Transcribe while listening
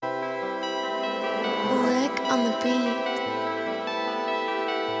on the beat.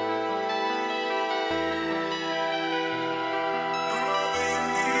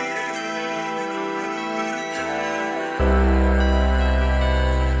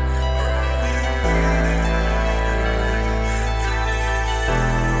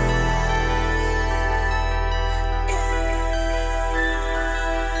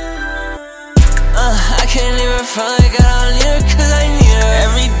 I can't even front like I don't need her, cause I need her.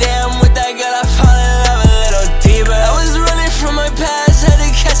 Every day I'm with that girl, I fall in love a little deeper. I was running from my past, had to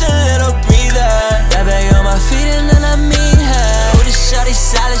catch a little breather. That bag on my feet and then I meet her. Oh, this shawty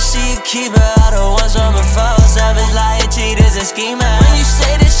solid, she a keeper. All the ones from before, savage, lying, cheaters, and schemer. When you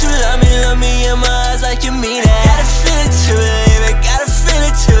say that you love me in my eyes like you mean it. Gotta feel it to believe it, gotta feel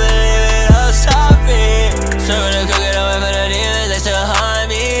it to believe it. Oh, sorry. Serving the cookie, away for the demons, they still haunt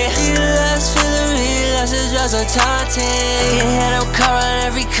me. It's just so taunting. Can hear them car on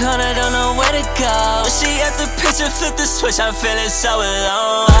every corner, don't know where to go. When she at the picture, flip the switch, I'm feeling so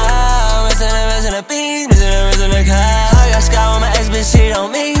alone. Oh, missing a beat, missing a car. I got sky on my ex, but she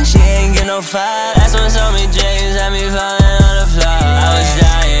don't mean she ain't get no fight. That's what told me James had me falling on the floor. I was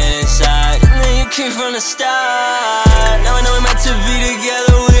dying inside, and then you came from the start. Now I know we're meant to be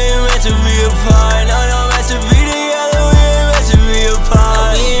together, we ain't meant to be apart. Now I know we're meant to be together, we ain't meant to be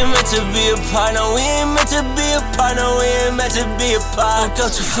apart. We ain't meant to be apart, no, we ain't meant to be apart, no, we ain't meant to be apart. Don't go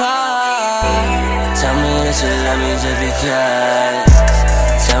too far. Tell me that you love me just because.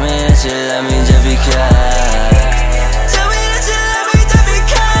 Tell me that you love me just because.